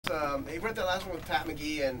he wrote that last one with Pat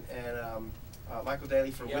McGee and Michael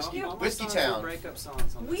Daly for Whiskey Town.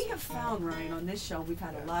 We have found, Ryan, on this show, we've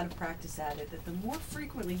had a lot of practice at it, that the more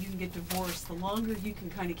frequently you can get divorced, the longer you can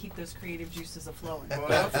kind of keep those creative juices aflowing.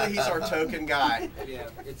 Well, hopefully he's our token guy. Yeah,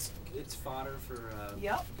 it's fodder for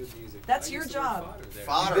good music. That's your job.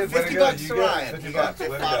 Fodder. $50 to Ryan. You got to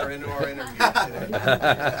fit fodder into our interview today.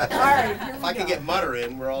 All right, here we If I can get mutter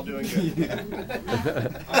in, we're all doing good.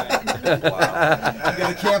 All right. Wow. You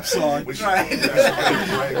got a camp song. We right.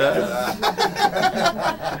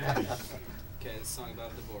 Okay, this song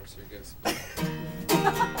about a divorce. Here it goes.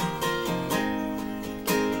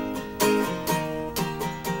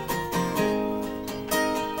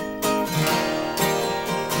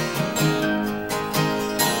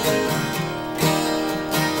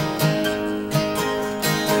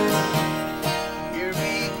 Here we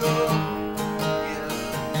go. Yeah.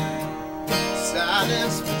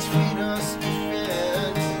 Silence between us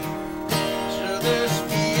defends. Sure, there's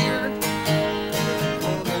fear in a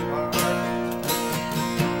broken heart.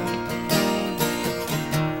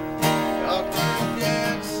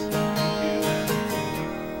 Awkwardness,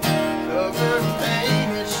 cover pain,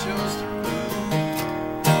 it shows through.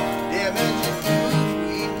 Damage and proof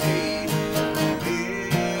we paid from the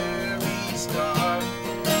very start.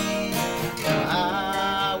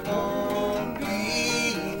 I won't be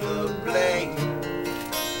the blame.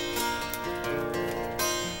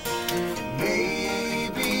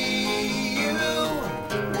 Maybe you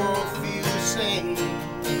won't feel the same.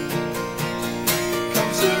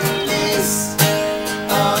 Comes a release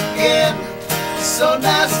again. So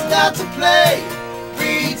nice not to play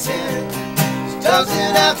pretend. It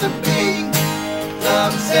doesn't have to be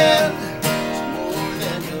love's end. It's more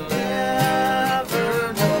than you'll ever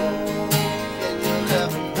know. Than you'll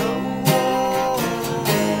ever know.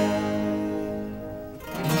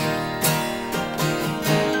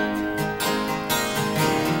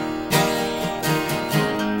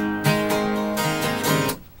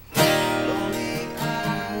 Lonely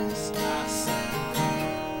eyes I see,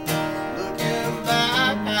 looking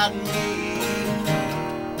back at me.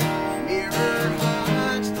 Mirror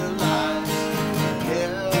hides the lies you'll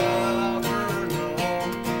never know.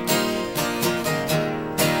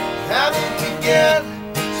 How did we get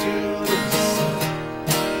to this?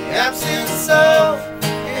 The absence of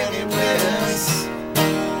any bliss.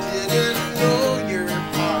 Didn't know your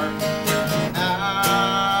heart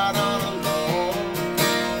out on alone.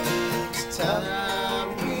 It's time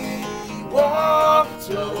we walked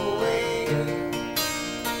away.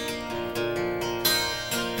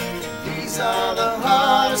 These are the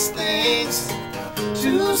hardest things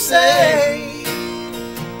to say.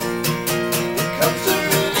 Comes to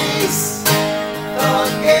release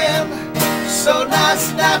again. So nice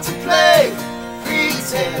not to play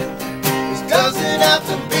pretend. This doesn't have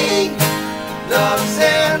to be love's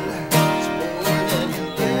end. It's more than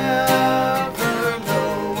you'll ever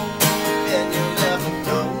know. Than you'll ever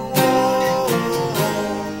know.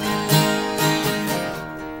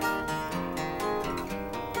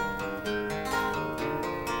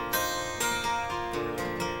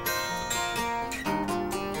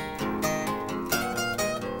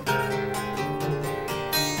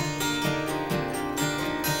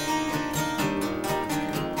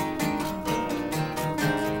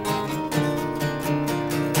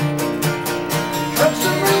 Comes to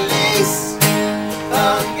release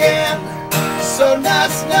again. So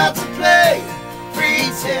nice not to play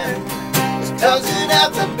pretend. This doesn't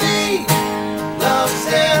have to be love's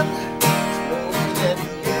end. It's more than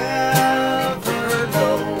you ever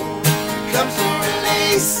know. Comes to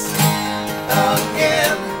release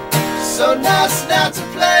again. So nice not to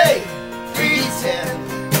play pretend.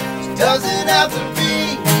 This doesn't have to be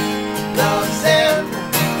love's end.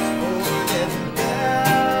 It's more than you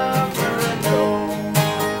ever know.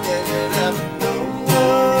 Than you'll ever know.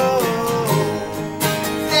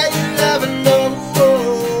 Than you'll ever know.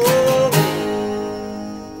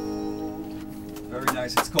 Very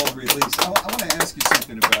nice. It's called Release. I want to ask you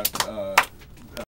something about